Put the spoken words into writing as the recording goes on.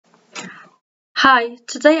Hi,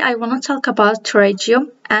 today I want to talk about Pterygium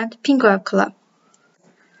and Pinguecula.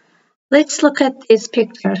 Let's look at these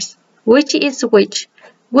pictures. Which is which?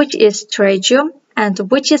 Which is Pterygium and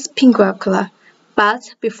which is Pinguecula?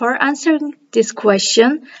 But before answering this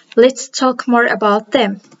question, let's talk more about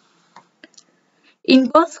them. In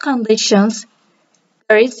both conditions,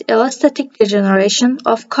 there is elastic degeneration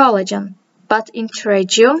of collagen, but in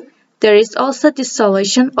Pterygium, there is also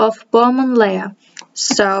dissolution of Bowman layer.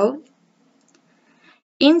 So,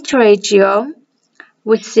 in Pterygium,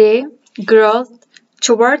 we see growth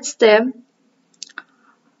towards the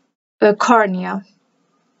cornea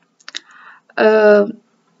and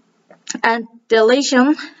the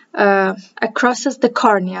lesion crosses the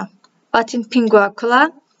cornea. But in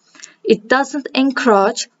Pinguecula, it doesn't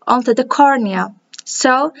encroach onto the cornea.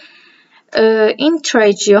 So, in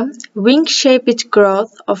Pterygium, wing-shaped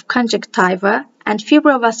growth of conjunctiva and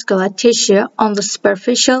fibrovascular tissue on the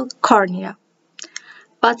superficial cornea.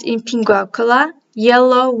 But in Pinguecula,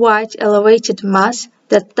 yellow-white elevated mass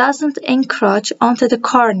that doesn't encroach onto the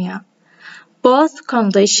cornea. Both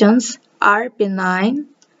conditions are benign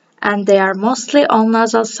and they are mostly on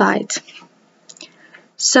nasal side.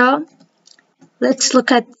 So, let's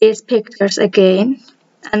look at these pictures again,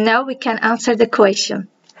 and now we can answer the question.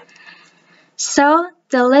 So,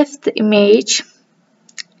 the left image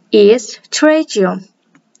is Pterygium.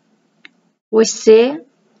 We see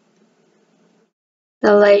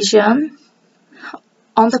the lesion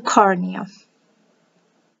on the cornea.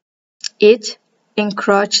 It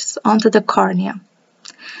encroaches onto the cornea.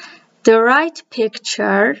 The right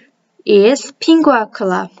picture is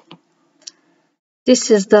Pinguecula. This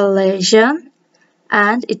is the lesion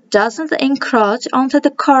and it doesn't encroach onto the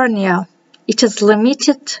cornea. It is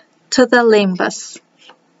limited to the limbus.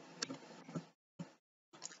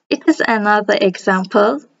 It is another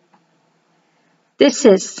example. This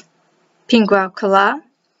is Pinguecula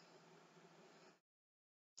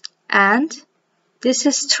and this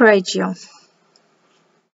is Pterygium.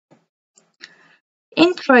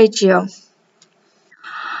 In Pterygium,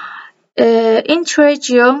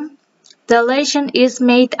 the lesion is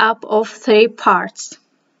made up of three parts: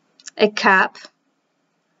 a cap,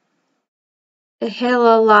 a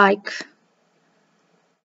halo-like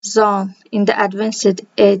zone in the advanced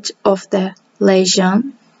edge of the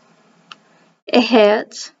lesion, a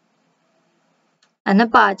head, and a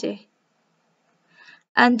body.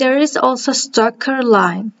 And there is also Stoker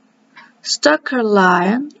line. Stoker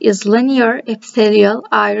line is linear epithelial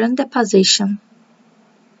iron deposition.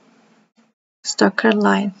 Stoker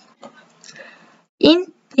line.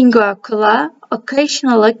 In Pinguecula,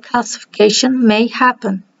 occasionally calcification may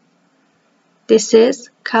happen. This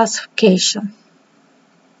is calcification.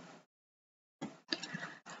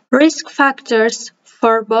 Risk factors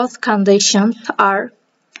for both conditions are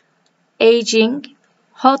aging,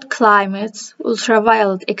 hot climates,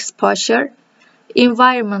 ultraviolet exposure,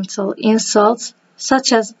 environmental insults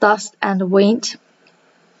such as dust and wind.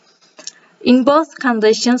 In both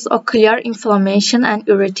conditions, ocular inflammation and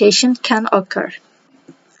irritation can occur.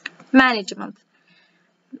 Management.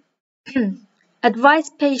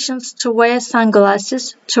 Advise patients to wear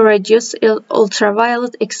sunglasses to reduce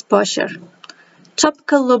ultraviolet exposure.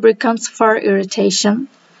 Topical lubricants for irritation.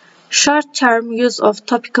 Short-term use of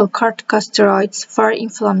topical corticosteroids for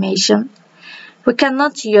inflammation. We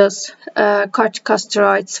cannot use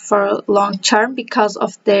corticosteroids for long-term because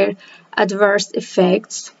of their adverse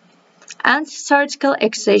effects. And surgical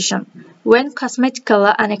excision when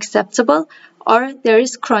cosmetically unacceptable or there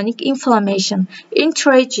is chronic inflammation. In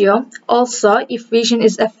Pterygium, also, if vision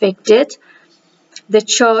is affected, the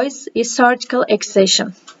choice is surgical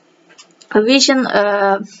excision. Vision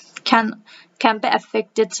can be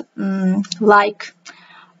affected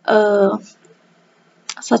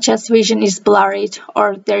such as vision is blurred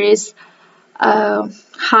or there is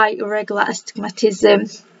high irregular astigmatism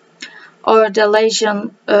or the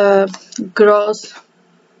lesion grows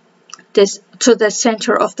to the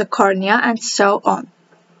center of the cornea and so on.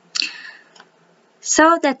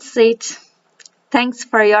 So that's it. Thanks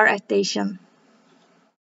for your attention.